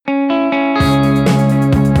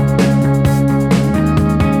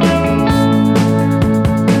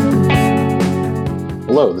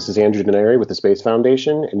Hello, this is Andrew Denary with the Space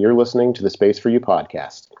Foundation, and you're listening to the Space for You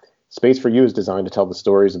podcast. Space for You is designed to tell the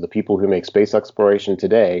stories of the people who make space exploration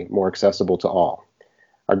today more accessible to all.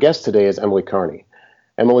 Our guest today is Emily Carney.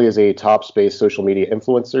 Emily is a top space social media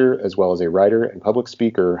influencer, as well as a writer and public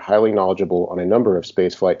speaker highly knowledgeable on a number of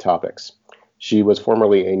spaceflight topics. She was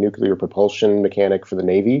formerly a nuclear propulsion mechanic for the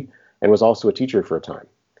Navy and was also a teacher for a time.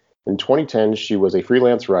 In 2010, she was a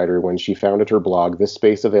freelance writer when she founded her blog, This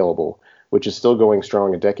Space Available, which is still going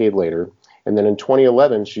strong a decade later. And then in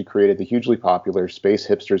 2011, she created the hugely popular Space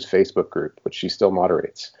Hipsters Facebook group, which she still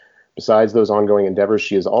moderates. Besides those ongoing endeavors,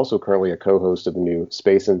 she is also currently a co-host of the new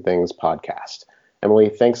Space and Things podcast. Emily,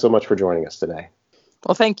 thanks so much for joining us today.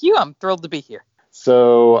 Well, thank you. I'm thrilled to be here.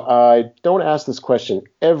 So I don't ask this question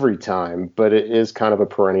every time, but it is kind of a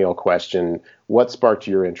perennial question. What sparked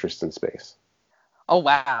your interest in space? Oh,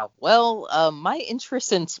 wow. Well, my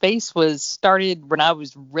interest in space was started when I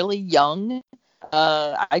was really young.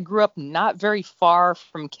 I grew up not very far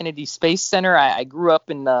from Kennedy Space Center. I grew up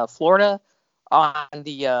in Florida on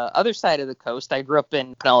the other side of the coast. I grew up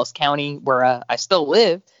in Pinellas County, where I still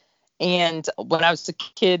live. And when I was a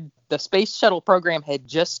kid, the space shuttle program had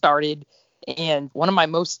just started. And one of my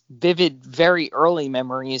most vivid, very early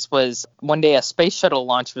memories was one day a space shuttle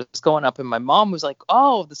launch was going up, and my mom was like,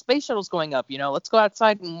 "Oh, the space shuttle's going up, let's go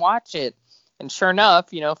outside and watch it." And sure enough,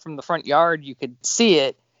 from the front yard, you could see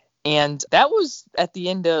it. And that was at the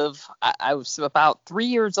end of, I was about 3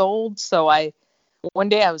 years old. So one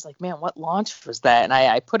day I was like, man, what launch was that? And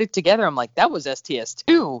I put it together. I'm like, that was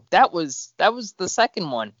STS-2. That was the second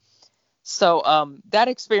one. So that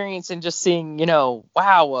experience and just seeing,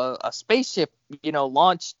 wow, a spaceship,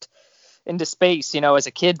 launched into space, as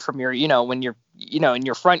a kid from your, when you're, in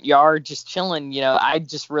your front yard just chilling, I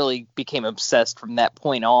just really became obsessed from that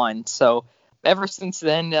point on. So ever since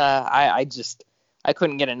then, I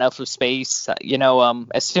couldn't get enough of space.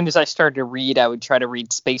 As soon as I started to read, I would try to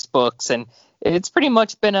read space books, and it's pretty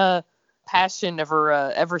much been a passion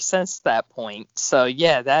ever since that point. So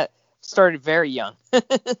yeah, that started very young.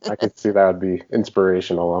 I could see that would be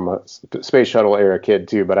inspirational. I'm a space shuttle era kid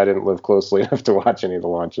too, but I didn't live closely enough to watch any of the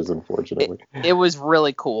launches, unfortunately. It was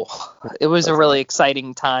really cool. It was a really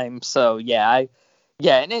exciting time. So yeah,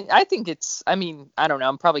 I think it's, I don't know,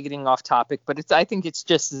 I'm probably getting off topic, but I think it's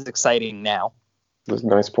just as exciting now. That's a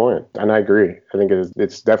nice point. And I agree. I think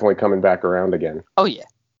it's definitely coming back around again. Oh, yeah.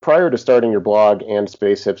 Prior to starting your blog and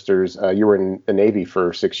Space Hipsters, you were in the Navy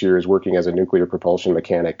for 6 years working as a nuclear propulsion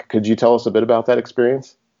mechanic. Could you tell us a bit about that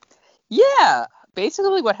experience? Yeah.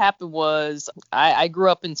 Basically what happened was I grew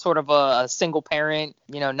up in sort of a single parent,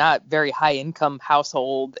 not very high income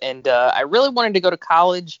household. And I really wanted to go to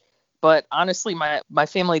college. But honestly, my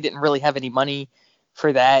family didn't really have any money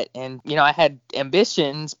for that. And, I had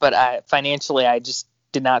ambitions, but financially, I just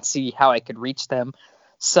did not see how I could reach them.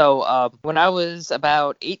 So when I was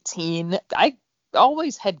about 18, I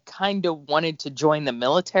always had kind of wanted to join the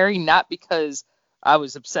military, not because I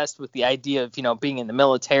was obsessed with the idea of, being in the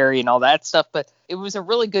military and all that stuff, but it was a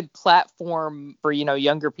really good platform for,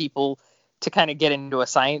 younger people to kind of get into a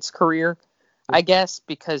science career, I guess,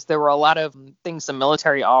 because there were a lot of things the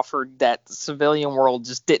military offered that the civilian world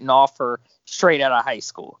just didn't offer straight out of high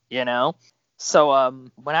school,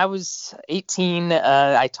 So when I was 18,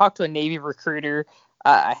 I talked to a Navy recruiter.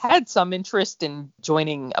 I had some interest in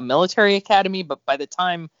joining a military academy, but by the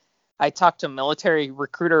time I talked to a military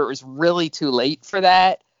recruiter, it was really too late for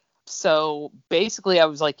that. So basically I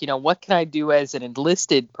was like, what can I do as an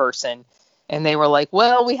enlisted person? And they were like,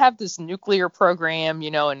 well, we have this nuclear program,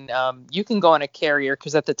 and you can go on a carrier,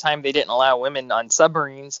 because at the time they didn't allow women on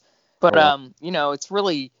submarines. But,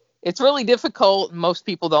 it's really difficult. Most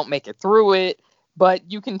people don't make it through it,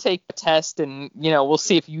 but you can take a test and, we'll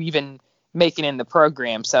see if you even make it in the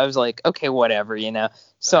program. So I was like, okay, whatever,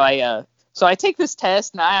 So I take this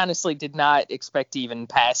test, and I honestly did not expect to even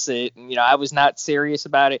pass it. And, I was not serious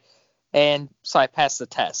about it. And so I passed the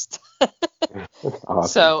test.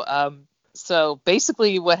 Awesome. So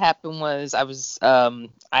basically what happened was I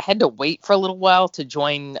had to wait for a little while to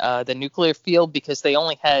join the nuclear field, because they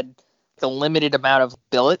only had the limited amount of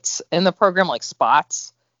billets in the program, like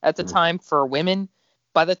spots at the time for women.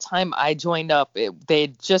 By the time I joined up, they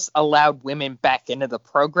had just allowed women back into the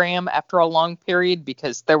program after a long period,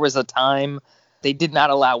 because there was a time they did not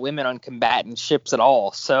allow women on combatant ships at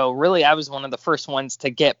all. So really, I was one of the first ones to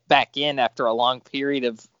get back in after a long period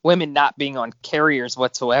of women not being on carriers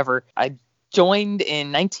whatsoever. I joined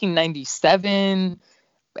in 1997,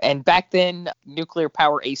 and back then, Nuclear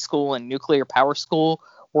Power A School and Nuclear Power School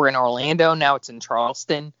were in Orlando. Now it's in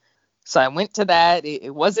Charleston. So I went to that.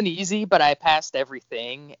 It wasn't easy, but I passed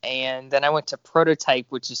everything. And then I went to prototype,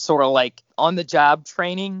 which is sort of like on the job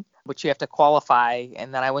training, which you have to qualify.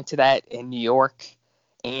 And then I went to that in New York.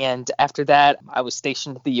 And after that, I was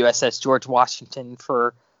stationed at the USS George Washington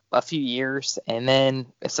for a few years. And then,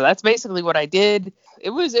 so that's basically what I did. It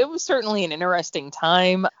was certainly an interesting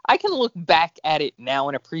time. I can look back at it now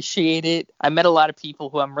and appreciate it. I met a lot of people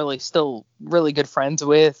who I'm really still really good friends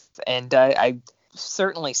with. And I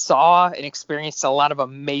certainly saw and experienced a lot of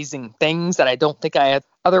amazing things that I don't think I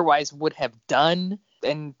otherwise would have done.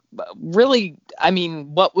 And really, I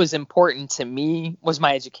mean, what was important to me was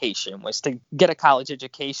my education, was to get a college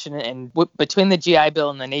education. And between the GI Bill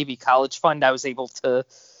and the Navy College Fund, I was able to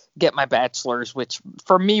get my bachelor's, which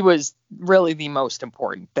for me was really the most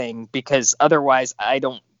important thing, because otherwise I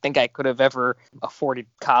don't think I could have ever afforded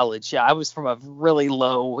college. Yeah, I was from a really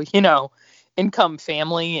low, income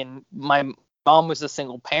family, and my mom was a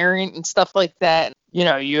single parent and stuff like that.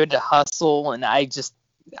 You had to hustle, and I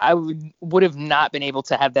would have not been able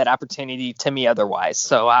to have that opportunity to me otherwise.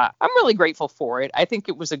 So I'm really grateful for it. I think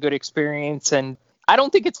it was a good experience, and I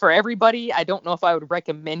don't think it's for everybody. I don't know if I would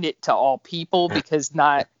recommend it to all people, because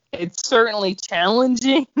it's certainly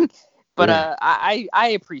challenging, but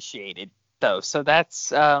I appreciate it though. So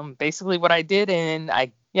that's basically what I did. And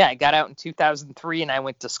I got out in 2003 and I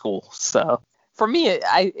went to school. So for me,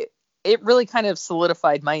 it really kind of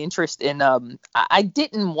solidified my interest in, I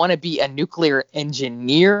didn't want to be a nuclear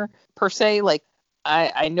engineer per se. Like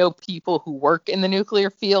I know people who work in the nuclear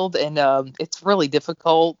field, and it's really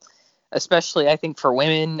difficult, especially I think for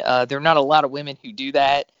women. There are not a lot of women who do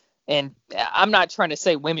that. And I'm not trying to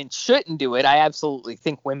say women shouldn't do it. I absolutely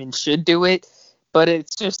think women should do it. But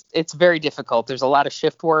it's very difficult. There's a lot of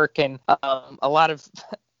shift work, and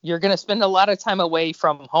you're going to spend a lot of time away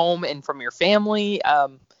from home and from your family.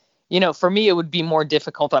 For me, it would be more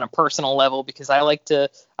difficult on a personal level, because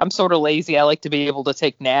I'm sort of lazy. I like to be able to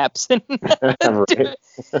take naps.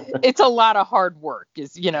 It's a lot of hard work,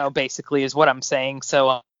 basically is what I'm saying.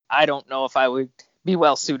 So I don't know if I would be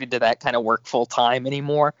well suited to that kind of work full time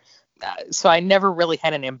anymore. So I never really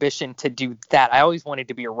had an ambition to do that. I always wanted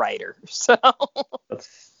to be a writer. So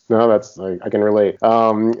I can relate.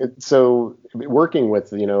 So working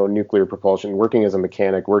with, nuclear propulsion, working as a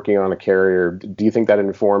mechanic, working on a carrier, do you think that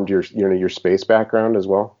informed your space background as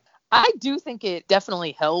well? I do think it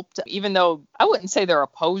definitely helped, even though I wouldn't say they're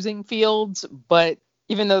opposing fields, but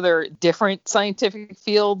even though they're different scientific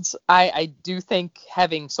fields, I do think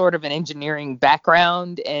having sort of an engineering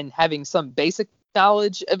background and having some basic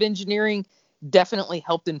knowledge of engineering definitely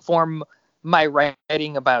helped inform my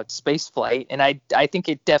writing about space flight. And I think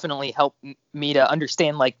it definitely helped me to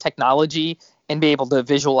understand like technology and be able to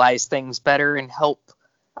visualize things better and help,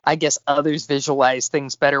 I guess, others visualize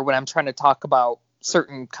things better when I'm trying to talk about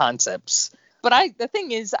certain concepts. But the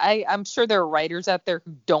thing is, I'm sure there are writers out there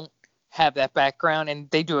who don't have that background, and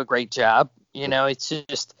they do a great job. It's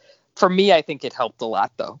just, for me, I think it helped a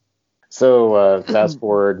lot though. So fast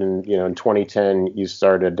forward, and in 2010, you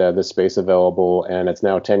started The Space Available, and it's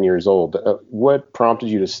now 10 years old. What prompted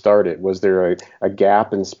you to start it? Was there a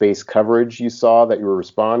gap in space coverage you saw that you were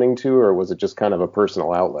responding to, or was it just kind of a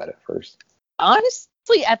personal outlet at first?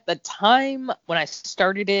 Honestly, at the time when I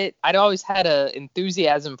started it, I'd always had an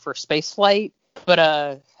enthusiasm for space flight, but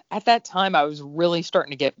at that time, I was really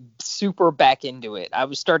starting to get super back into it. I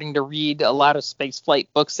was starting to read a lot of space flight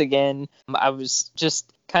books again. I was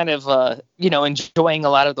just kind of, enjoying a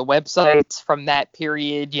lot of the websites from that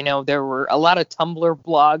period. There were a lot of Tumblr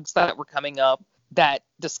blogs that were coming up that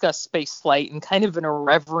discussed space flight in kind of an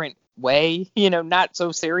irreverent way, not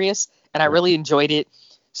so serious. And I really enjoyed it.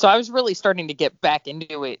 So I was really starting to get back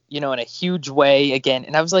into it, in a huge way again.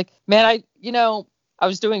 And I was like, man, I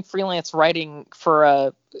was doing freelance writing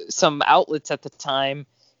for some outlets at the time,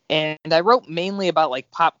 and I wrote mainly about like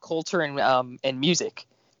pop culture and music.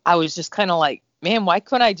 I was just kind of like, man, why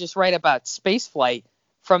couldn't I just write about space flight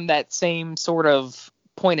from that same sort of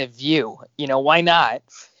point of view? Why not?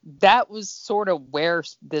 That was sort of where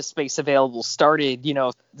this Space Available started,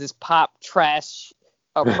 this pop trash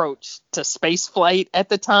approach to space flight at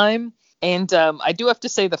the time. And I do have to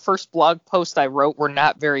say the first blog post I wrote were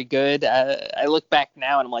not very good. I look back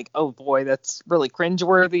now and I'm like, oh boy, that's really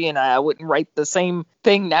cringeworthy, and I wouldn't write the same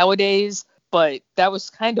thing nowadays. But that was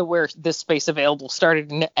kind of where this Space Available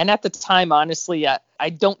started. And at the time, honestly, I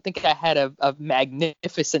don't think I had a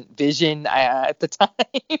magnificent vision at the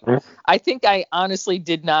time. I think I honestly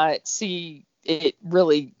did not see it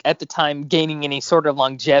really at the time gaining any sort of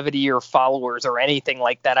longevity or followers or anything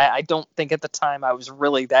like that. I don't think at the time I was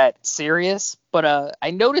really that serious. But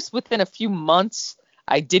I noticed within a few months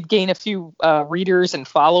I did gain a few readers and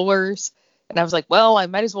followers. And I was like, well, I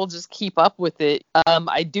might as well just keep up with it.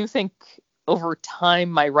 I do think over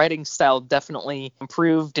time, my writing style definitely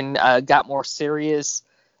improved and got more serious.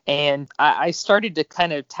 And I started to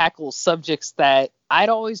kind of tackle subjects that I'd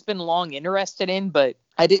always been long interested in, but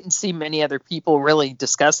I didn't see many other people really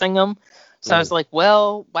discussing them. So I was like,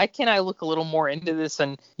 well, why can't I look a little more into this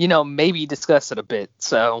and, maybe discuss it a bit?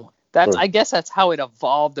 So I guess that's how it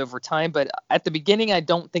evolved over time. But at the beginning, I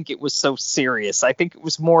don't think it was so serious. I think it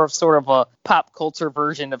was more of sort of a pop culture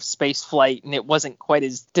version of space flight, and it wasn't quite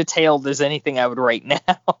as detailed as anything I would write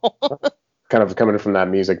now. Kind of coming from that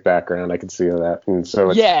music background, I could see that. And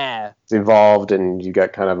so it's evolved, and you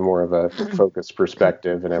got kind of more of a focused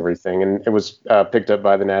perspective and everything. And it was picked up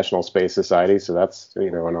by the National Space Society, so that's,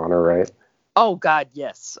 an honor, right? Oh, God,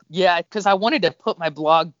 yes. Yeah, because I wanted to put my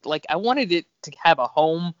blog, I wanted it to have a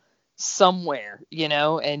home somewhere,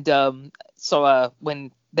 and so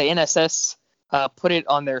when the NSS put it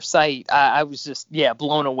on their site, I was just,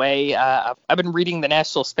 blown away. I've been reading the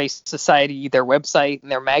National Space Society, their website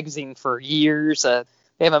and their magazine for years. They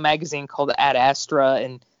have a magazine called Ad Astra,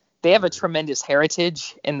 and they have a tremendous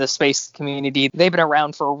heritage in the space community. They've been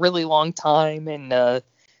around for a really long time, and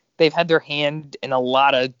they've had their hand in a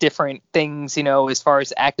lot of different things, as far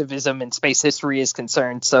as activism and space history is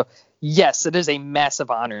concerned. So, yes, it is a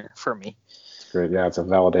massive honor for me. Great. Yeah, it's a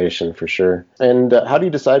validation for sure. And how do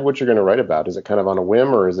you decide what you're going to write about? Is it kind of on a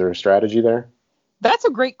whim, or is there a strategy there? That's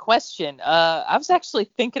a great question. I was actually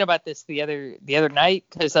thinking about this the other night,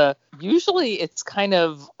 because usually it's kind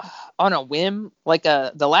of on a whim.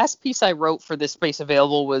 The last piece I wrote for this Space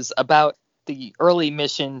Available was about the early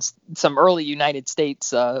missions, some early United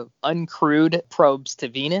States uncrewed probes to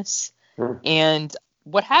Venus. And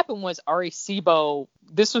what happened was Arecibo,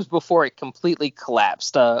 this was before it completely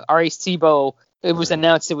collapsed. Arecibo, it was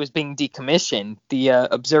announced it was being decommissioned, the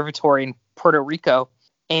observatory in Puerto Rico.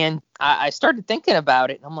 And I started thinking about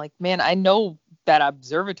it, and I'm like, man, I know that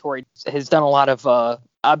observatory has done a lot of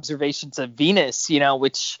observations of Venus,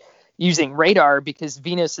 which using radar, because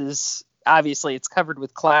Venus is obviously it's covered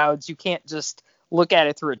with clouds. You can't just look at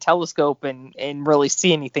it through a telescope and really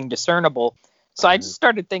see anything discernible. So I just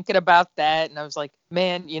started thinking about that, and I was like,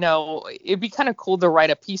 man, it'd be kind of cool to write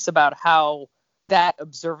a piece about how that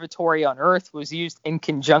observatory on Earth was used in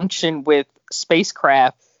conjunction with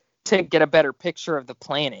spacecraft to get a better picture of the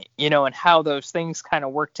planet, and how those things kind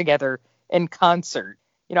of work together in concert.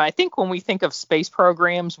 I think when we think of space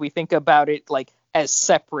programs, we think about it as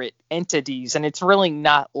separate entities, and it's really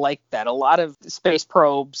not like that. A lot of space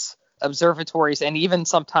probes, observatories, and even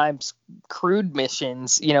sometimes crewed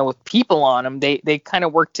missions, with people on them, they kind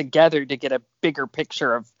of work together to get a bigger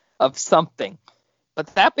picture of something. But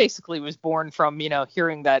that basically was born from,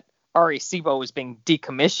 hearing that Arecibo was being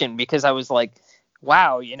decommissioned, because I was like,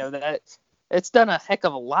 wow, that it's done a heck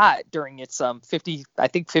of a lot during its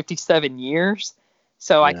 57 years.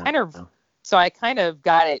 So I kind of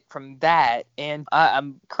got it from that, and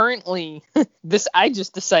I'm currently I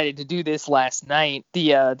just decided to do this last night.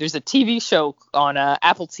 There's a TV show on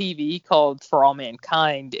Apple TV called For All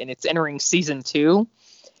Mankind, and it's entering season 2,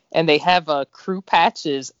 and they have crew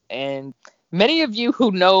patches. And many of you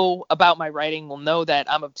who know about my writing will know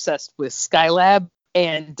that I'm obsessed with Skylab,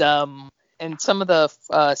 and some of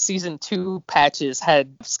the season 2 patches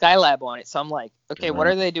had Skylab on it. So I'm like, okay, what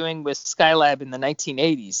are they doing with Skylab in the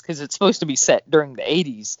 1980s? Because it's supposed to be set during the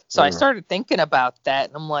 80s. So I started thinking about that,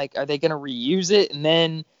 and I'm like, are they going to reuse it? And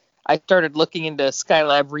then I started looking into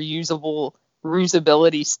Skylab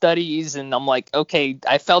reusability studies, and I'm like, okay,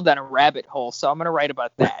 I fell down a rabbit hole, so I'm going to write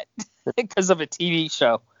about that because of a TV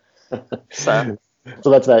show. So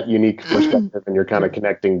that's that unique perspective, and you're kind of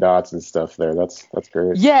connecting dots and stuff there. That's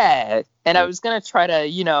great. Yeah, and I was gonna try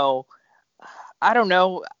to, I don't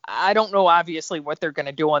know obviously what they're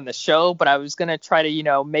gonna do on the show, but I was gonna try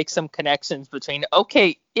to, make some connections between,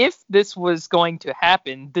 okay, if this was going to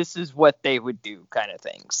happen, this is what they would do, kind of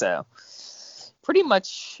thing. So pretty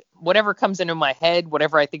much whatever comes into my head,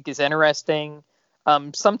 whatever I think is interesting.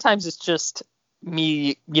 Sometimes it's just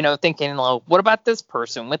me, thinking, well, what about this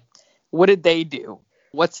person? What did they do?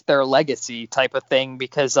 What's their legacy type of thing?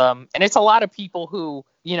 Because, and it's a lot of people who,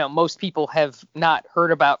 most people have not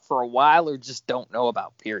heard about for a while or just don't know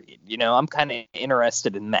about, period. I'm kind of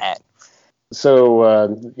interested in that.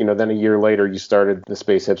 So, then a year later, you started the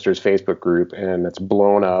Space Hipsters Facebook group, and it's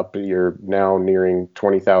blown up. You're now nearing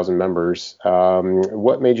 20,000 members.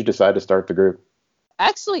 What made you decide to start the group?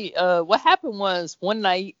 Actually, what happened was one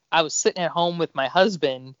night I was sitting at home with my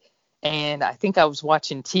husband, and I think I was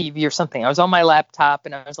watching TV or something. I was on my laptop,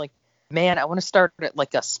 and I was like, man, I want to start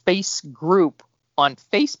a space group on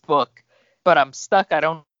Facebook but I'm stuck. I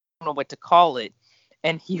don't know what to call it.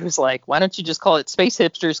 And he was like, why don't you just call it Space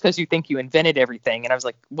Hipsters because you think you invented everything? And I was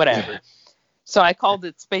like, whatever. So I called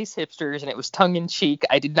it Space Hipsters, and it was tongue in cheek.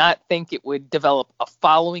 I did not think it would develop a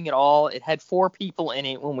following at all. It had 4 people in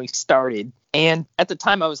it when we started. And at the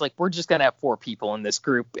time I was like, we're just going to have 4 people in this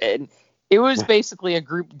group. And it was basically a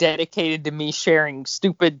group dedicated to me sharing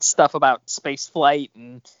stupid stuff about space flight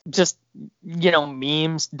and just,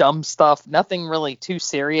 memes, dumb stuff, nothing really too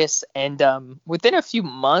serious. And within a few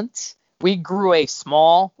months, we grew a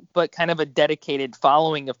small but kind of a dedicated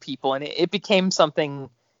following of people, and it became something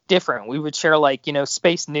different. We would share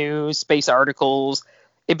space news, space articles.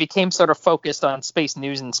 It became sort of focused on space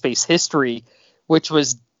news and space history, which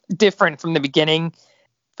was different from the beginning.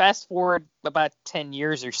 Fast forward about 10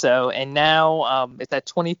 years or so, and now it's at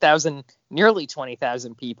 20,000, nearly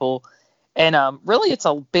 20,000 people. And really, it's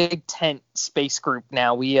a big tent space group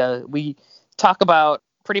now. We talk about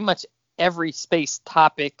pretty much every space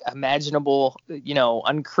topic imaginable,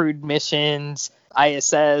 uncrewed missions,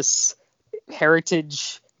 ISS,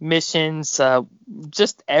 heritage missions,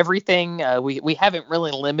 just everything. We haven't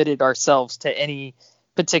really limited ourselves to any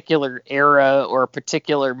particular era or a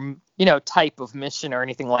particular type of mission or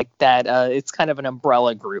anything like that. It's kind of an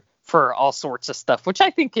umbrella group for all sorts of stuff, which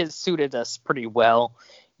I think has suited us pretty well,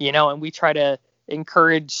 and we try to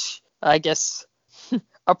encourage, I guess,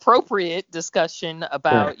 appropriate discussion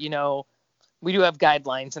about, we do have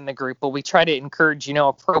guidelines in the group, but we try to encourage,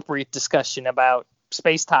 appropriate discussion about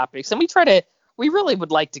space topics. And we really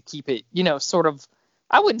would like to keep it, sort of,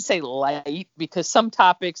 I wouldn't say light, because some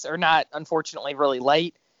topics are not, unfortunately, really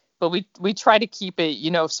light, but we try to keep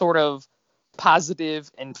it, sort of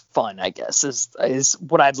positive and fun, I guess, is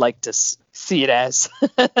what I'd like to see it as.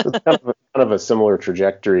 It's kind of a similar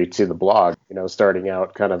trajectory to the blog, starting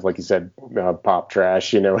out kind of like you said, pop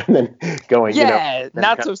trash, and then going,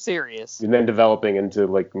 not so serious, and then developing into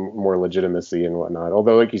like more legitimacy and whatnot.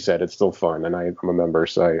 Although, like you said, it's still fun, and I'm a member,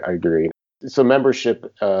 so I agree. So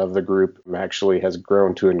membership of the group actually has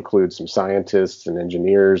grown to include some scientists and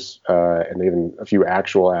engineers, and even a few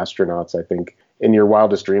actual astronauts, I think. In your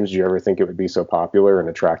wildest dreams, did you ever think it would be so popular and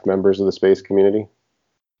attract members of the space community?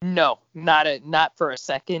 No, not for a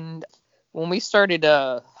second. When we started,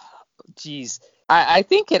 I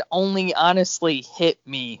think it only honestly hit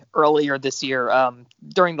me earlier this year,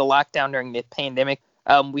 during the lockdown, during the pandemic.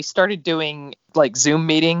 We started doing like Zoom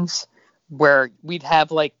meetings where we'd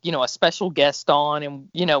have a special guest on, and,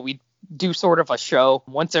 we'd do sort of a show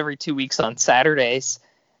once every 2 weeks on Saturdays.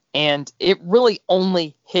 And it really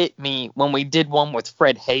only hit me when we did one with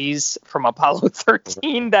Fred Hayes from Apollo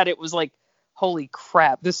 13 that it was like, holy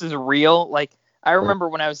crap, this is real. Like, I remember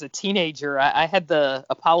when I was a teenager, I had the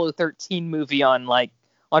Apollo 13 movie on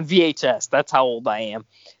VHS. That's how old I am.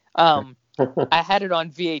 I had it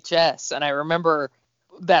on VHS, and I remember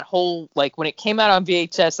that whole, when it came out on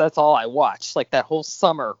VHS, that's all I watched. Like, that whole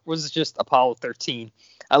summer was just Apollo 13.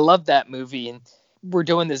 I love that movie. And we're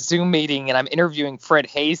doing this Zoom meeting, and I'm interviewing Fred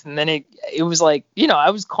Hayes, and then it was like,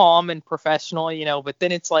 I was calm and professional, but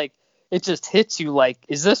then it's like, it just hits you like,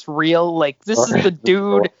 is this real? Like, this is the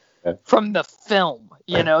dude from the film,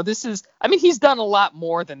 this is, he's done a lot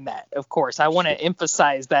more than that. Of course, I want to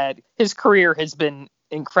emphasize that his career has been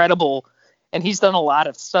incredible, and he's done a lot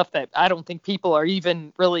of stuff that I don't think people are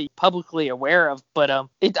even really publicly aware of. But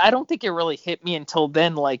I don't think it really hit me until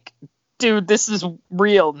then, like, dude, this is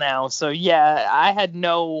real now. So yeah, I had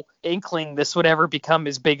no inkling this would ever become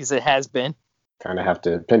as big as it has been. Kind of have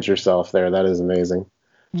to pinch yourself there. That is amazing.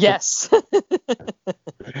 Yes.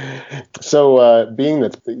 So being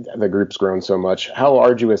that the group's grown so much, how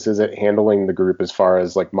arduous is it handling the group as far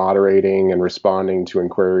as like moderating and responding to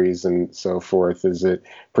inquiries and so forth? Is it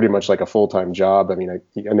pretty much like a full-time job? I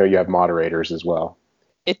know you have moderators as well.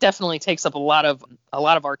 It definitely takes up a lot of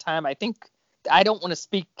our time. I think I don't want to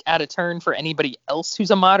speak out of turn for anybody else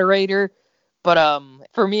who's a moderator, but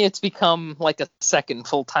for me, it's become like a second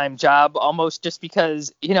full-time job almost, just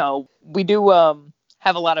because, we do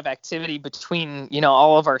have a lot of activity between,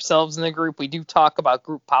 all of ourselves in the group. We do talk about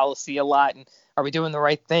group policy a lot, and are we doing the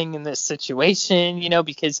right thing in this situation?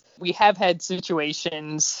 Because we have had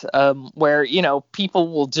situations where,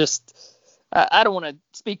 people will just, I don't want to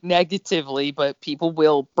speak negatively, but people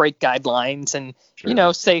will break guidelines and,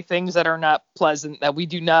 Sure. Say things that are not pleasant, that we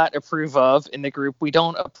do not approve of in the group. We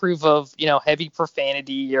don't approve of, heavy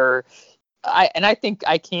profanity I think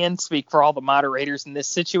I can speak for all the moderators in this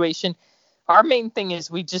situation. Our main thing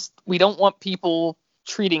is we don't want people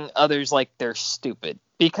treating others like they're stupid,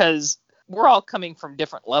 because we're all coming from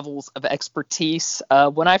different levels of expertise.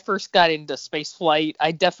 When I first got into space flight,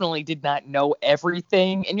 I definitely did not know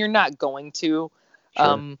everything, and you're not going to.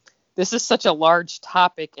 Sure. this is such a large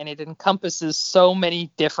topic and it encompasses so many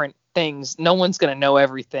different things. No one's going to know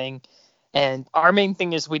everything. And our main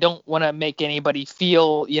thing is we don't want to make anybody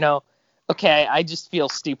feel, okay, I just feel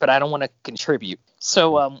stupid. I don't want to contribute.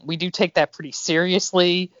 So we do take that pretty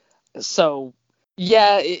seriously. So,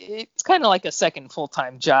 yeah, it's kind of like a second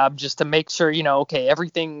full-time job just to make sure, okay,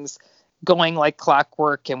 everything's going like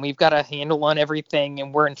clockwork and we've got a handle on everything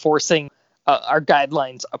and we're enforcing our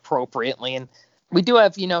guidelines appropriately. And we do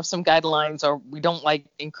have, some guidelines, or we don't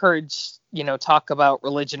encourage, talk about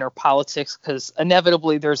religion or politics because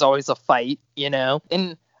inevitably there's always a fight,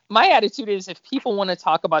 And my attitude is if people want to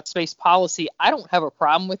talk about space policy, I don't have a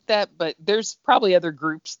problem with that. But there's probably other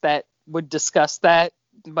groups that would discuss that.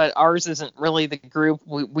 But ours isn't really the group.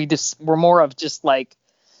 We're more of just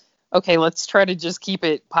okay, let's try to just keep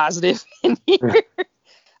it positive in here.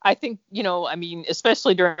 I think,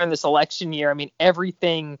 especially during this election year,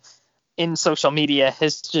 everything in social media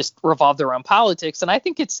has just revolved around politics. And I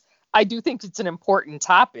do think it's an important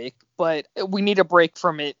topic, but we need a break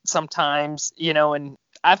from it sometimes, and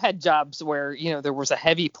I've had jobs where, there was a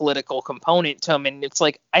heavy political component to them and it's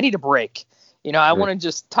I need a break. I want to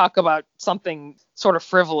just talk about something sort of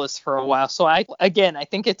frivolous for a while. So I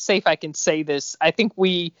think it's safe. I can say this. I think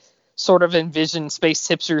we sort of envision Space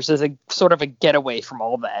Hipsters as a sort of a getaway from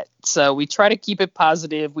all that. So we try to keep it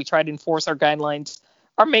positive. We try to enforce our guidelines.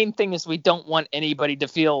 Our main thing is we don't want anybody to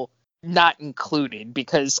feel not included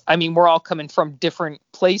because, we're all coming from different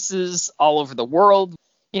places all over the world.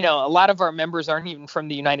 A lot of our members aren't even from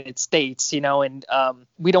the United States, and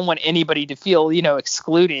we don't want anybody to feel,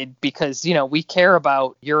 excluded because, we care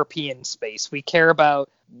about European space. We care about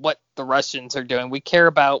what the Russians are doing. We care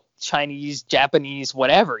about Chinese, Japanese,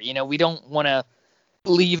 whatever. We don't want to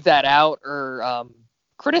leave that out or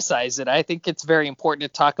criticize it. I think it's very important to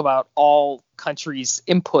talk about all countries'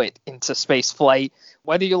 input into space flight,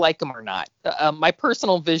 whether you like them or not. My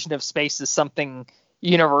personal vision of space is something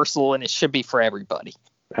universal and it should be for everybody.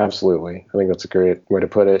 Absolutely. I think that's a great way to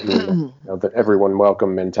put it. The everyone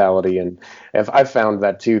welcome mentality. And I've found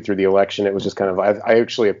that too through the election. It was just kind of, I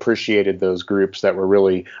actually appreciated those groups that were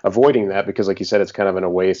really avoiding that because like you said, it's kind of an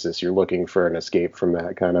oasis. You're looking for an escape from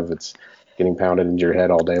that it's getting pounded into your head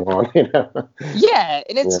all day long, Yeah.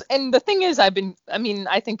 And the thing is, I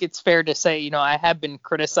think it's fair to say, I have been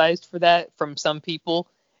criticized for that from some people.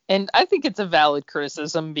 And I think it's a valid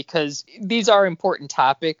criticism because these are important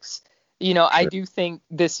topics. I do think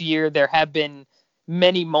this year there have been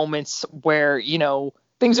many moments where,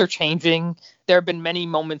 things are changing. There have been many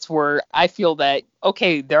moments where I feel that,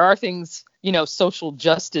 okay, there are things, social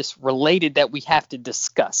justice related that we have to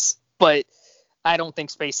discuss. But I don't think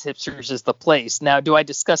Space Hipsters is the place. Now, do I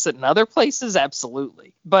discuss it in other places?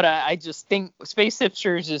 Absolutely. But I just think Space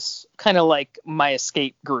Hipsters is kind of like my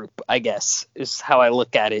escape group, I guess, is how I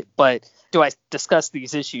look at it. But do I discuss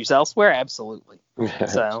these issues elsewhere? Absolutely.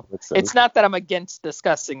 So it's not that I'm against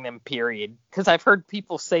discussing them, period. Because I've heard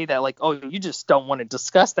people say that, oh, you just don't want to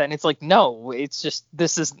discuss that. And it's no, it's just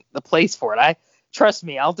this isn't the place for it. Trust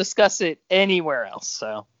me, I'll discuss it anywhere else.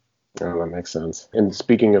 So. Oh, that makes sense. And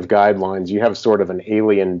speaking of guidelines, you have sort of an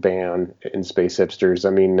alien ban in Space Hipsters.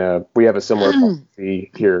 We have a similar policy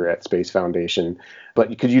here at Space Foundation.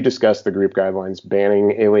 But could you discuss the group guidelines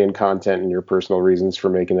banning alien content and your personal reasons for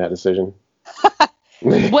making that decision?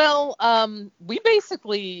 Well, we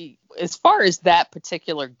basically, as far as that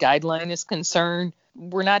particular guideline is concerned,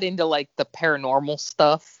 we're not into the paranormal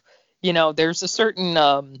stuff. There's a certain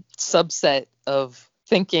subset of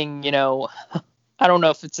thinking, I don't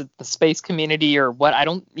know if it's the space community or what. I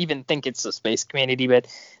don't even think it's the space community, but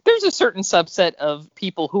there's a certain subset of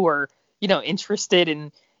people who are, interested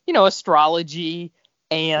in, astrology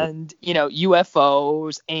and,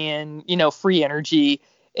 UFOs and, free energy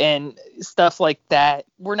and stuff like that.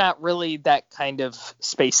 We're not really that kind of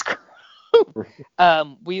space group.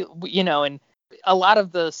 we and a lot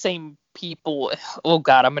of the same people, oh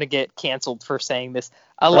God, I'm going to get canceled for saying this.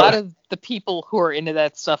 A lot of the people who are into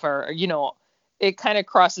that stuff are, it kind of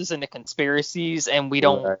crosses into conspiracies and we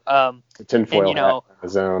don't, tinfoil hat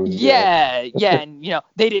zone. Yeah. And,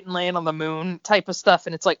 they didn't land on the moon type of stuff.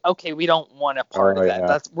 And it's okay, we don't want a part of that.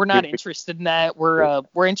 Yeah. We're not interested in that.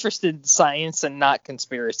 We're interested in science and not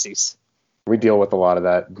conspiracies. We deal with a lot of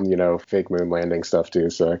that, fake moon landing stuff too.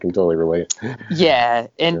 So I can totally relate. Yeah.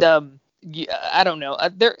 And, I don't know.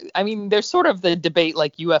 There's sort of the debate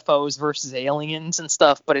UFOs versus aliens and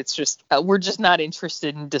stuff, but it's just we're just not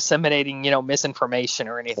interested in disseminating, misinformation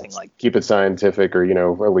or anything like that. Keep it scientific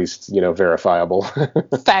or, at least, verifiable.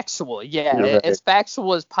 Factual. Yeah. Right. As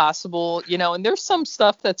factual as possible, and there's some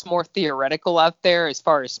stuff that's more theoretical out there as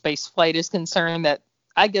far as space flight is concerned that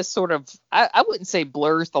I guess sort of, I wouldn't say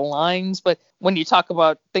blurs the lines, but when you talk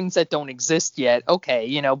about things that don't exist yet,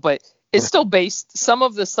 okay, but it's still based, some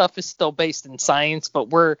of the stuff is still based in science, but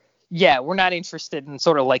we're not interested in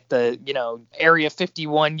sort of like the, Area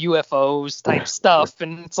 51 UFOs type stuff.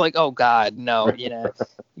 And it's like, oh God, no,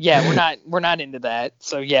 yeah, we're not into that.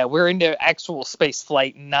 So yeah, we're into actual space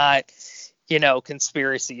flight, not,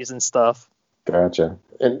 conspiracies and stuff. Gotcha.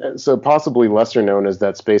 And so possibly lesser known is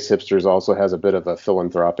that Space Hipsters also has a bit of a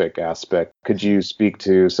philanthropic aspect. Could you speak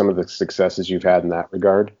to some of the successes you've had in that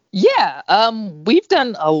regard? Yeah, we've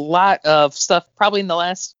done a lot of stuff probably in the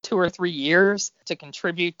last 2 or 3 years to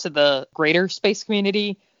contribute to the greater space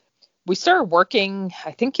community. We started working,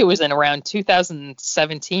 I think it was in around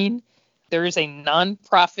 2017. There is a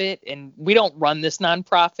nonprofit, and we don't run this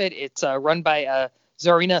nonprofit. It's run by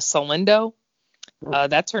Zarina Salindo.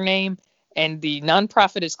 That's her name. And the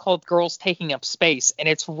nonprofit is called Girls Taking Up Space, and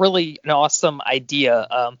it's really an awesome idea.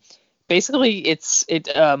 Basically, it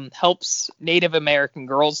helps Native American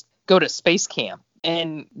girls go to space camp.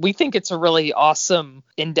 And we think it's a really awesome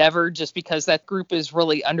endeavor just because that group is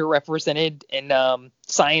really underrepresented in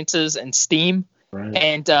sciences and STEAM. Right.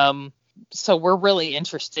 And so we're really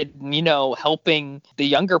interested in, helping the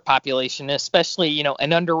younger population, especially,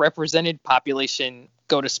 an underrepresented population,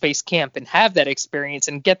 go to space camp and have that experience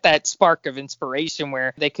and get that spark of inspiration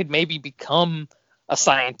where they could maybe become a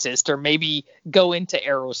scientist or maybe go into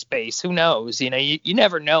aerospace. Who knows? You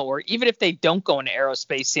never know. Or even if they don't go into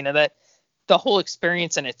aerospace, that the whole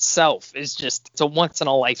experience in itself is just, it's a once in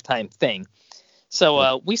a lifetime thing.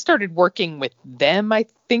 So we started working with them, I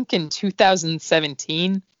think, in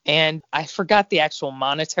 2017. And I forgot the actual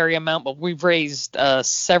monetary amount, but we've raised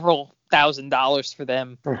several $1,000s for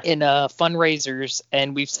them in fundraisers,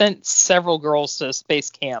 and we've sent several girls to space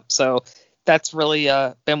camp. So that's really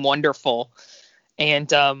been wonderful.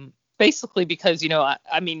 And basically because,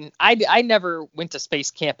 I never went to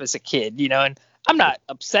space camp as a kid, and I'm not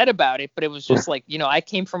upset about it, but it was just like, I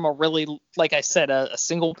came from a really, like I said, a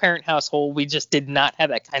single parent household. We just did not have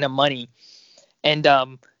that kind of money. And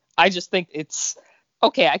I just think it's,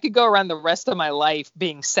 okay, I could go around the rest of my life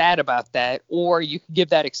being sad about that, or you could give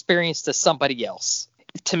that experience to somebody else.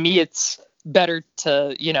 To me, it's better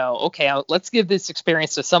to, let's give this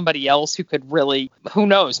experience to somebody else who could really, who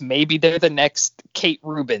knows, maybe they're the next Kate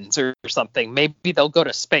Rubins or something. Maybe they'll go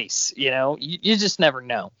to space, you just never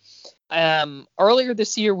know. Earlier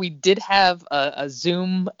this year, we did have a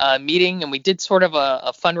Zoom meeting, and we did sort of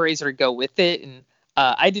a fundraiser to go with it. And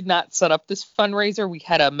I did not set up this fundraiser. We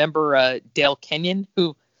had a member, Dale Kenyon,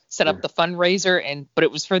 who set up the fundraiser, but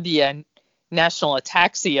it was for the National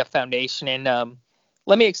Ataxia Foundation. And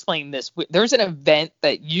let me explain this. There's an event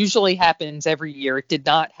that usually happens every year. It did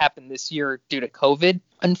not happen this year due to COVID,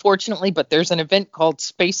 unfortunately, but there's an event called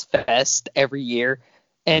Space Fest every year.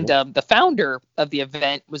 And the founder of the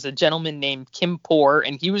event was a gentleman named Kim Poor,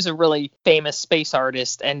 and he was a really famous space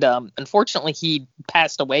artist. And unfortunately, he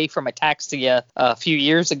passed away from ataxia a few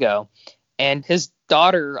years ago. And his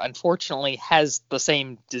daughter, unfortunately, has the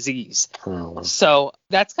same disease. Oh. So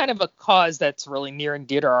that's kind of a cause that's really near and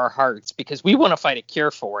dear to our hearts because we want to fight a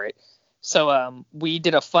cure for it. So we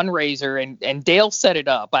did a fundraiser, and Dale set it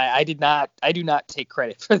up. I do not take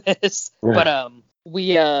credit for this, but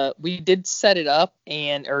we did set it up,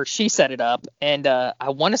 or she set it up, and I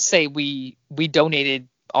want to say we donated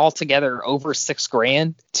altogether over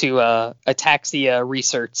 $6,000 to ataxia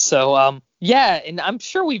research. So yeah, and I'm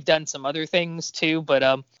sure we've done some other things too, but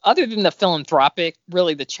other than the philanthropic,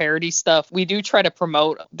 really the charity stuff, we do try to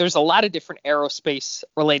promote. There's a lot of different aerospace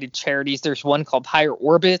related charities. There's one called Higher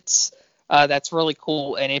Orbits. That's really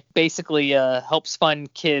cool, and it basically helps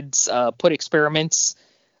fund kids put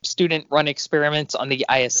student-run experiments on the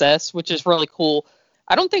ISS, which is really cool.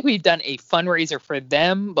 I don't think we've done a fundraiser for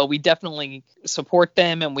them, but we definitely support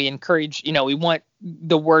them, and we encourage, we want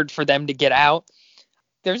the word for them to get out.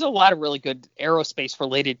 There's a lot of really good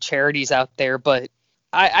aerospace-related charities out there, but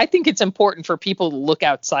I think it's important for people to look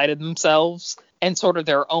outside of themselves and sort of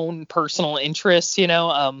their own personal interests.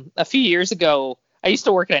 A few years ago, I used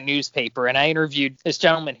to work at a newspaper, and I interviewed this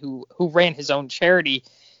gentleman who ran his own charity,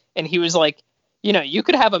 and he was like, you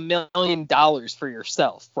could have $1 million for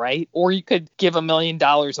yourself, right? Or you could give $1 million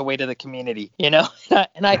away to the community,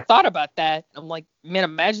 And I thought about that. I'm like, man,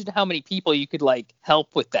 imagine how many people you could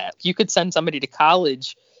help with that. You could send somebody to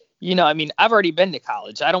college. I've already been to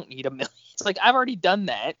college. I don't need $1 million. It's like, I've already done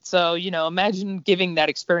that. So, imagine giving that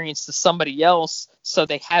experience to somebody else so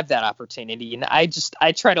they have that opportunity. And I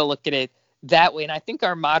try to look at it that way. And I think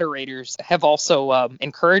our moderators have also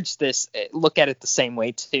encouraged this, look at it the same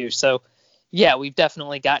way too. So, yeah, we've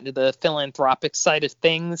definitely gotten to the philanthropic side of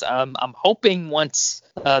things. I'm hoping once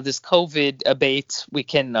this COVID abates, we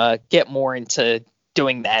can get more into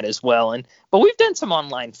doing that as well. But we've done some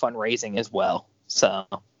online fundraising as well. So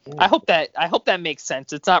I hope that makes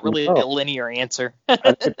sense. It's not really a No, linear answer. I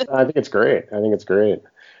think it's great. I think it's great.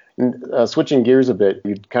 And, switching gears a bit,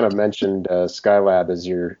 you kind of mentioned Skylab as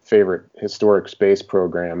your favorite historic space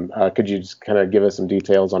program. Could you just kind of give us some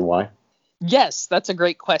details on why? Yes, that's a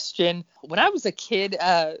great question. When I was a kid,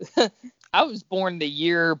 I was born the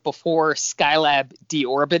year before Skylab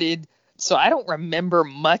deorbited, so I don't remember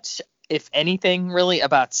much, if anything, really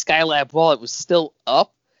about Skylab while it was still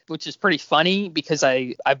up, which is pretty funny because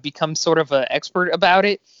I've become sort of an expert about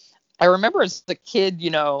it. I remember as a kid,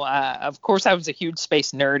 of course I was a huge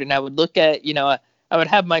space nerd, and I would look at, I would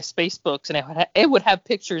have my space books, and it would have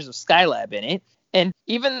pictures of Skylab in it. And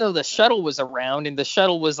even though the shuttle was around, and the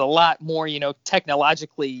shuttle was a lot more,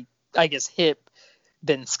 technologically, I guess, hip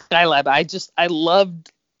than Skylab, I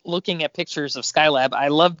loved looking at pictures of Skylab. I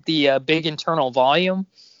loved the big internal volume.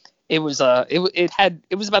 It was about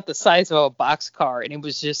the size of a boxcar, and it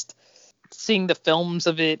was just seeing the films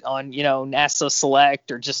of it on, NASA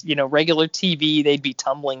Select or just, regular TV. They'd be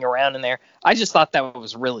tumbling around in there. I just thought that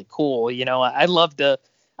was really cool. I loved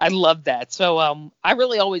that. So I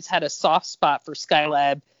really always had a soft spot for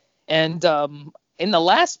Skylab. And in the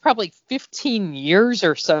last probably 15 years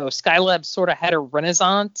or so, Skylab sort of had a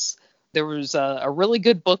renaissance. There was a really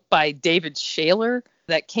good book by David Shaler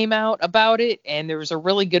that came out about it. And there was a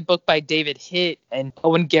really good book by David Hitt and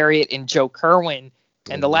Owen Garriott and Joe Kerwin.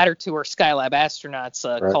 And the latter two are Skylab astronauts,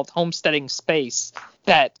 Right. called Homesteading Space,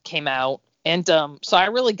 that came out. And so I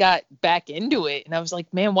really got back into it, and I was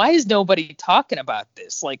like, man, why is nobody talking about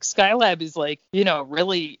this? Like, Skylab is like,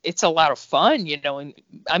 really, it's a lot of fun, and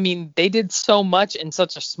I mean, they did so much in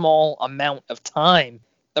such a small amount of time.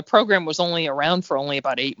 The program was only around for only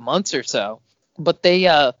about 8 months or so, but they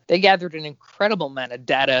gathered an incredible amount of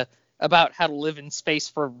data about how to live in space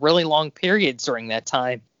for really long periods during that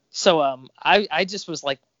time. So I just was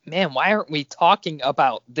like, man, why aren't we talking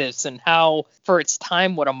about this and how, for its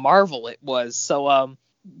time, what a marvel it was. So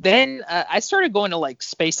then I started going to like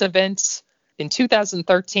space events. In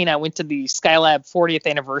 2013, I went to the Skylab 40th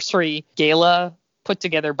anniversary gala put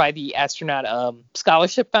together by the Astronaut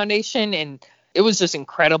Scholarship Foundation, and it was just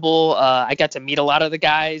incredible. I got to meet a lot of the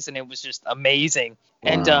guys, and it was just amazing.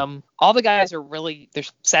 Wow. And all the guys are really,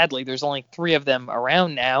 sadly, there's only 3 of them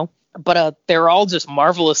around now. But they're all just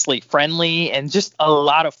marvelously friendly and just a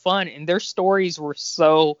lot of fun. And their stories were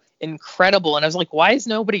so incredible. And I was like, why is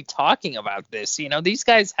nobody talking about this? These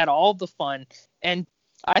guys had all the fun. And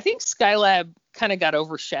I think Skylab kind of got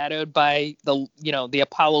overshadowed by the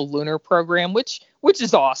Apollo lunar program, which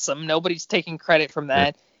is awesome. Nobody's taking credit from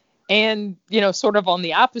that. And, sort of on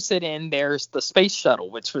the opposite end, there's the space shuttle,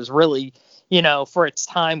 which was really, for its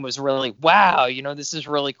time was really, wow, this is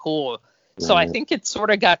really cool. So I think it sort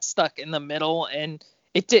of got stuck in the middle, and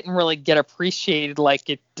it didn't really get appreciated like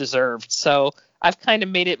it deserved. So I've kind of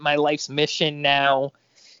made it my life's mission now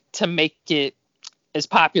to make it as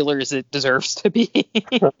popular as it deserves to be.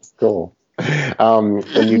 That's cool. And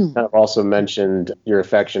you kind of also mentioned your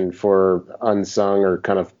affection for unsung or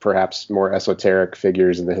kind of perhaps more esoteric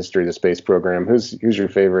figures in the history of the space program. Who's your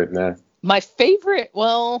favorite in that? My favorite,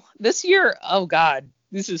 well, this year, oh God,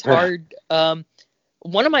 this is hard.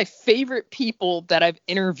 One of my favorite people that I've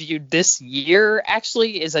interviewed this year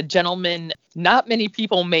actually is a gentleman. Not many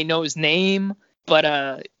people may know his name,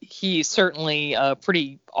 but he's certainly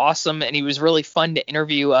pretty awesome, and he was really fun to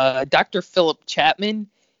interview. Dr. Philip Chapman.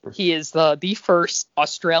 He is the first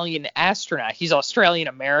Australian astronaut. He's Australian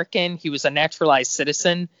American. He was a naturalized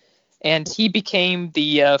citizen, and he became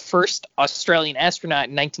the first Australian astronaut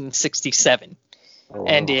in 1967. Oh, wow.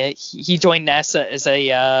 And he joined NASA as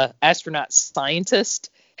a astronaut scientist,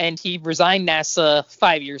 and he resigned NASA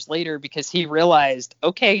 5 years later because he realized,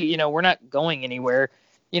 okay, we're not going anywhere.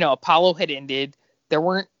 Apollo had ended.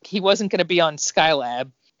 He wasn't going to be on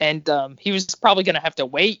Skylab, and he was probably going to have to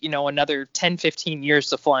wait, another 10, 15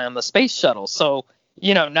 years to fly on the space shuttle. So,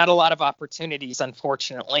 not a lot of opportunities,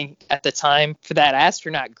 unfortunately, at the time for that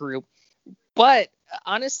astronaut group. But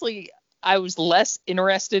honestly, I was less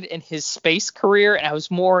interested in his space career, and I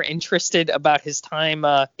was more interested about his time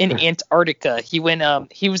in Antarctica. He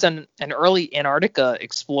was an early Antarctica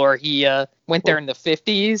explorer. He went there in the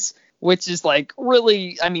 50s, which is like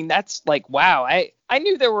really, I mean, that's like, wow. I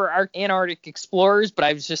knew there were Antarctic explorers, but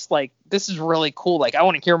I was just like, this is really cool. Like, I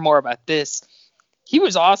want to hear more about this. He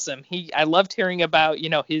was awesome. I loved hearing about,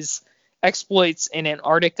 his exploits in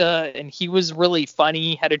Antarctica, and he was really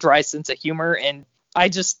funny, had a dry sense of humor, and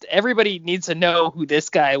everybody needs to know who this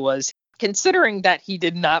guy was. considering that he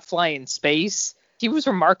did not fly in space, he was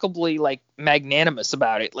remarkably like magnanimous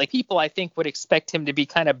about it. Like people, I think, would expect him to be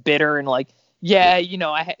kind of bitter and like, yeah,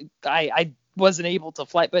 I wasn't able to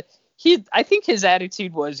fly, but I think his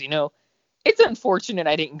attitude was, it's unfortunate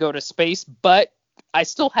I didn't go to space, but I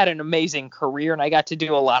still had an amazing career and I got to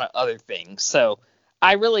do a lot of other things. So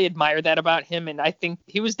I really admire that about him, and I think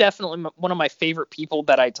he was definitely one of my favorite people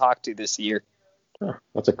that I talked to this year. Oh,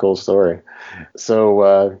 that's a cool story.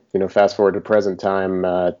 So, fast forward to present time,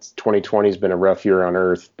 2020 has been a rough year on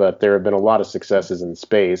Earth, but there have been a lot of successes in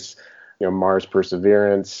space. Mars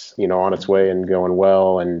Perseverance, on its way and going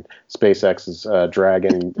well, and SpaceX's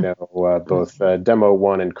Dragon, both Demo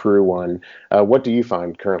 1 and Crew 1. What do you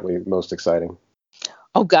find currently most exciting?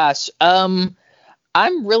 Oh, gosh.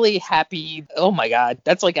 I'm really happy. Oh my God,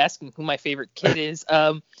 that's like asking who my favorite kid is.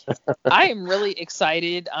 I am really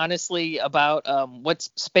excited, honestly, about what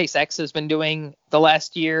SpaceX has been doing the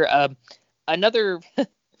last year.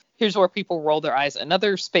 Here's where people roll their eyes.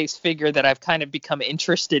 Another space figure that I've kind of become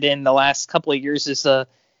interested in the last couple of years is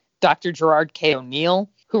Dr. Gerard K. O'Neill,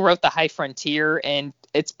 who wrote The High Frontier, and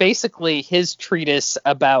it's basically his treatise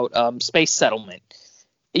about space settlement,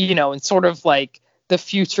 and sort of like the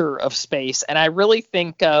future of space. And I really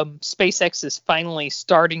think SpaceX is finally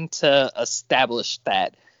starting to establish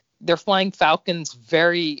that. They're flying Falcons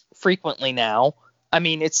very frequently now. I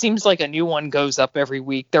mean, it seems like a new one goes up every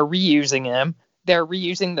week. They're reusing them. They're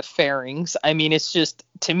reusing the fairings. I mean,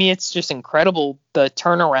 to me, it's just incredible the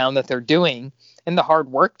turnaround that they're doing and the hard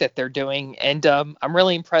work that they're doing. And I'm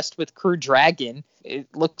really impressed with Crew Dragon.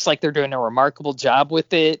 It looks like they're doing a remarkable job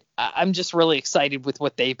with it. I'm just really excited with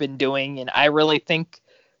what they've been doing. And I really think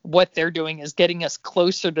what they're doing is getting us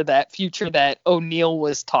closer to that future that O'Neill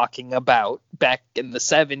was talking about back in the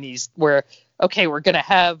 70s, where, okay, we're going to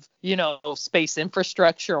have, space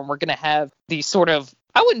infrastructure, and we're going to have these sort of,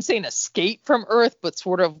 I wouldn't say an escape from Earth, but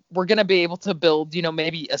sort of we're going to be able to build,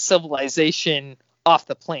 maybe a civilization off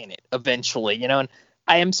the planet eventually, and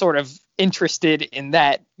I am sort of interested in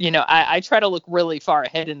that. I try to look really far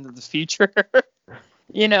ahead into the future,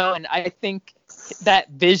 and I think that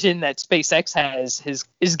vision that SpaceX has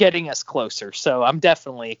is getting us closer. So I'm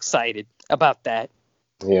definitely excited about that.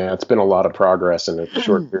 Yeah, it's been a lot of progress in a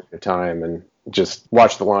short period of time, and just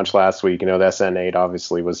watched the launch last week. The SN8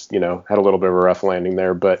 obviously was, had a little bit of a rough landing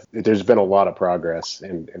there, but there's been a lot of progress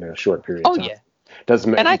in a short period of time. Oh, yeah. Does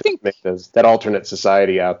make that alternate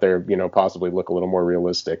society out there, possibly look a little more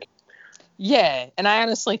realistic. Yeah, and I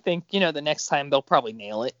honestly think, the next time they'll probably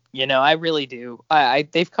nail it. I really do.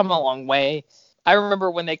 They've come a long way. I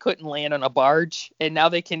remember when they couldn't land on a barge, and now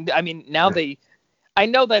they can. I mean, I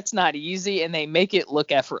know that's not easy, and they make it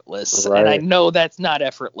look effortless, right. And I know that's not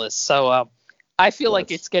effortless. So I feel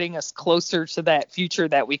like it's getting us closer to that future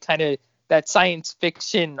that we that science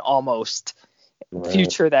fiction almost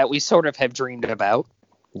future that we sort of have dreamed about.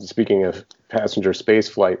 Speaking of passenger space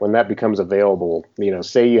flight, when that becomes available,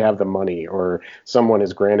 say you have the money or someone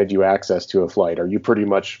has granted you access to a flight, are you pretty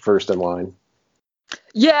much first in line?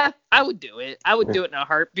 Yeah, I would do it. I would do it in a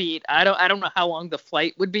heartbeat. I don't know how long the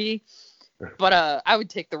flight would be, but I would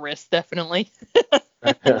take the risk, definitely.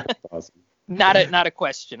 Awesome. Not a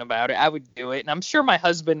question about it. I would do it, and I'm sure my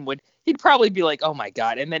husband would. He'd probably be like, "Oh my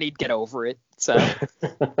God," and then he'd get over it. So,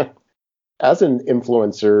 as an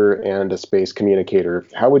influencer and a space communicator,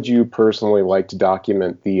 how would you personally like to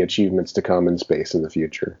document the achievements to come in space in the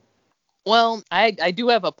future? Well, I do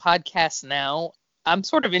have a podcast now. I'm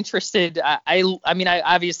sort of interested. I mean, I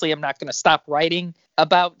obviously am not going to stop writing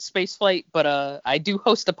about spaceflight, but I do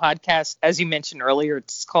host a podcast, as you mentioned earlier.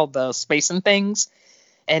 It's called Space and Things,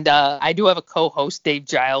 and I do have a co-host, Dave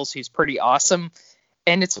Giles, who's pretty awesome.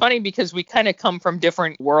 And it's funny because we kind of come from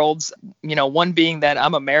different worlds. One being that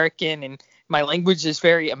I'm American and my language is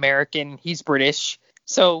very American. He's British,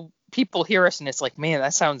 so people hear us and it's like, man,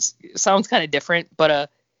 that sounds kind of different, but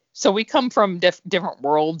so we come from different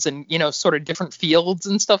worlds and, sort of different fields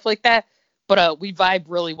and stuff like that. But we vibe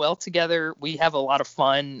really well together. We have a lot of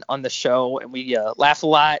fun on the show and we laugh a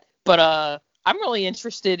lot. But I'm really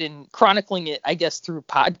interested in chronicling it, I guess, through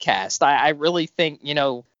podcast. I really think,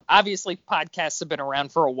 obviously podcasts have been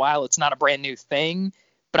around for a while. It's not a brand new thing.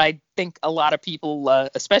 But I think a lot of people,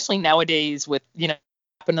 especially nowadays with,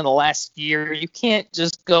 happened in the last year, you can't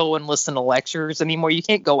just go and listen to lectures anymore. You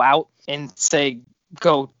can't go out and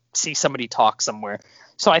go see somebody talk somewhere.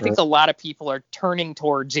 So I think a lot of people are turning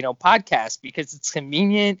towards, podcasts because it's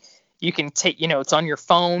convenient. You can take, it's on your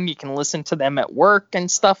phone. You can listen to them at work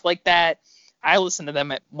and stuff like that. I listen to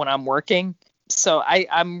them when I'm working. So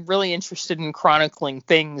I'm really interested in chronicling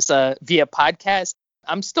things via podcast.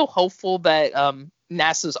 I'm still hopeful that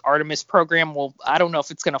NASA's Artemis program. Well, I don't know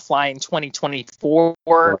if it's going to fly in 2024,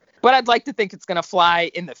 but I'd like to think it's going to fly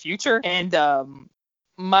in the future. And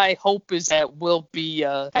my hope is that we'll be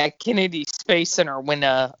at Kennedy Space Center when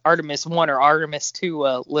Artemis 1 or Artemis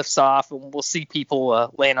 2 lifts off, and we'll see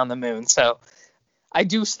people land on the moon. So I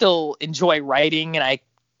do still enjoy writing, and I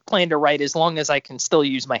plan to write as long as I can still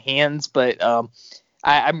use my hands, but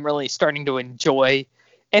I'm really starting to enjoy,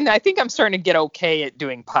 and I think I'm starting to get okay at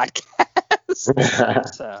doing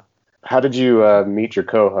podcasts. So. How did you meet your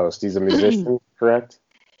co-host? He's a musician, correct?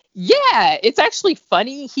 Yeah, it's actually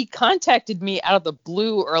funny. He contacted me out of the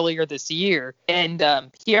blue earlier this year, and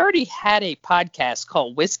he already had a podcast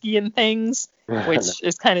called Whiskey and Things, which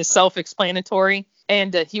is kind of self-explanatory.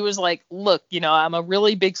 And he was like, look, I'm a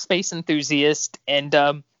really big space enthusiast, and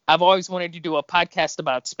I've always wanted to do a podcast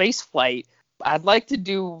about space flight. I'd like to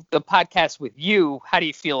do the podcast with you. How do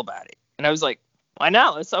you feel about it? And I was like, why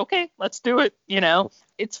not? It's okay. Let's do it.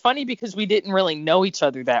 It's funny because we didn't really know each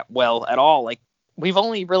other that well at all. Like, we've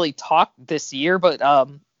only really talked this year, but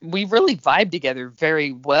we really vibe together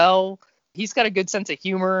very well. He's got a good sense of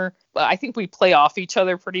humor. I think we play off each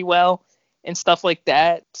other pretty well and stuff like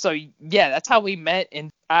that. So, yeah, that's how we met.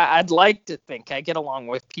 And I'd like to think I get along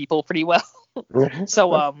with people pretty well.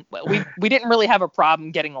 So we didn't really have a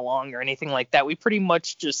problem getting along or anything like that. We pretty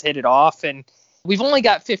much just hit it off. And we've only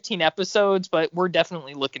got 15 episodes, but we're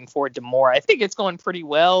definitely looking forward to more. I think it's going pretty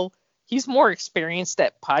well. He's more experienced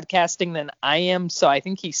at podcasting than I am, so I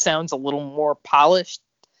think he sounds a little more polished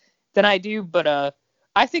than I do, but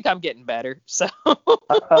I think I'm getting better. So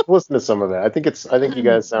I've listened to some of that. I think you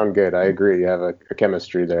guys sound good. I agree. You have a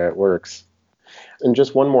chemistry there. It works. And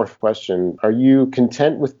just one more question. Are you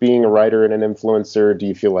content with being a writer and an influencer? Do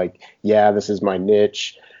you feel like, yeah, this is my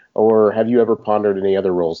niche? Or have you ever pondered any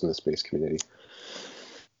other roles in the space community?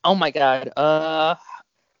 Oh my God.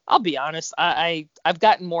 I'll be honest. I've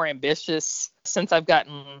gotten more ambitious since I've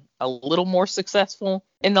gotten a little more successful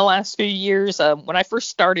in the last few years. When I first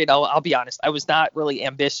started, I'll be honest, I was not really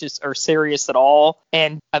ambitious or serious at all.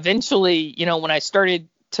 And eventually, when I started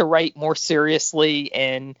to write more seriously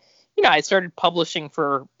and, I started publishing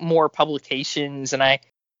for more publications, and I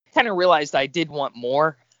kind of realized I did want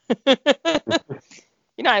more. I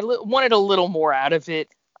wanted a little more out of it.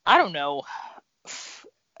 I don't know.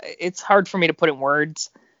 It's hard for me to put in words.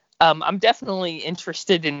 I'm definitely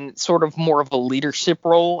interested in sort of more of a leadership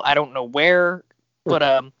role. I don't know where, but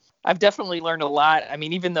I've definitely learned a lot. I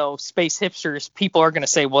mean, even though Space Hipsters, people are going to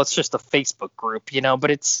say, well, it's just a Facebook group,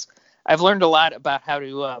 but I've learned a lot about how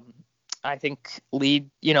to, I think,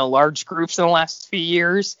 lead, large groups in the last few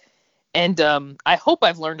years. And I hope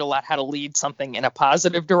I've learned a lot how to lead something in a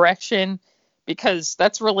positive direction, because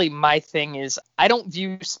that's really my thing. Is I don't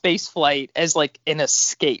view spaceflight as like an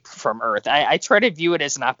escape from Earth. I try to view it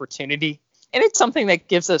as an opportunity, and it's something that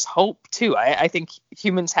gives us hope too. I think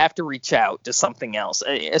humans have to reach out to something else,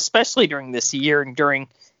 especially during this year and during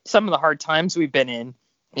some of the hard times we've been in.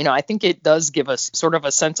 I think it does give us sort of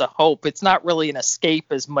a sense of hope. It's not really an escape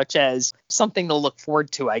as much as something to look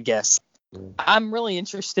forward to, I guess. I'm really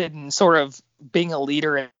interested in sort of being a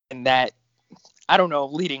leader in that. I don't know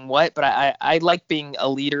leading what, but I like being a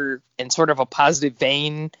leader in sort of a positive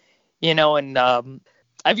vein, and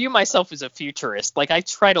I view myself as a futurist. Like, I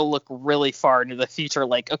try to look really far into the future,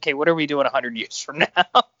 like, okay, what are we doing 100 years from now?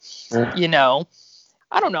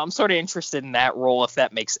 I don't know. I'm sort of interested in that role, if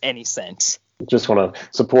that makes any sense. Just want to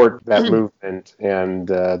support that movement and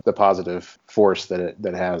the positive force that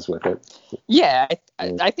it has with it. Yeah,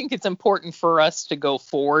 I think it's important for us to go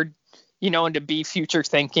forward, and to be future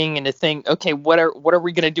thinking and to think, okay, what are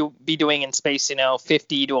we going to be doing in space,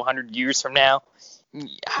 50 to 100 years from now?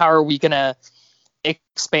 How are we going to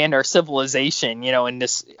expand our civilization,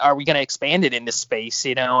 are we going to expand it into space,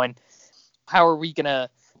 and how are we going to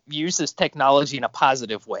use this technology in a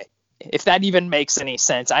positive way? If that even makes any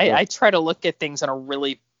sense. I try to look at things in a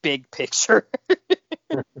really big picture.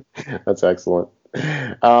 That's excellent.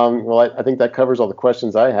 Well, I think that covers all the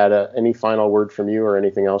questions I had. Any final word from you or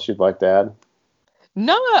anything else you'd like to add?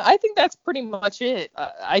 No, I think that's pretty much it.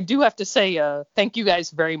 I do have to say thank you guys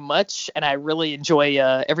very much, and I really enjoy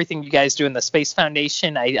everything you guys do in the Space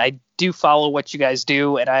Foundation. I do follow what you guys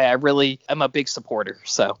do, and I really am a big supporter.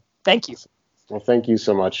 So thank you. Well, thank you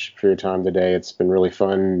so much for your time today. It's been really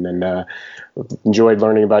fun, and enjoyed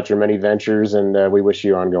learning about your many ventures, and we wish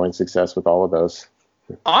you ongoing success with all of those.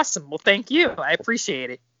 Awesome. Well, thank you. I appreciate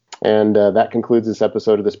it. And that concludes this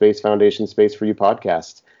episode of the Space Foundation Space for You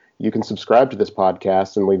podcast. You can subscribe to this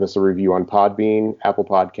podcast and leave us a review on Podbean, Apple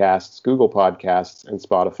Podcasts, Google Podcasts, and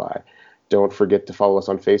Spotify. Don't forget to follow us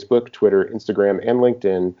on Facebook, Twitter, Instagram, and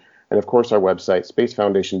LinkedIn, and of course our website,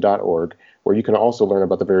 spacefoundation.org, where you can also learn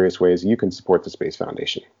about the various ways you can support the Space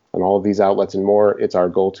Foundation. On all of these outlets and more, it's our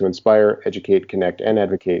goal to inspire, educate, connect, and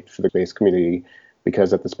advocate for the space community,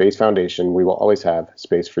 because at the Space Foundation, we will always have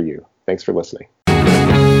space for you. Thanks for listening.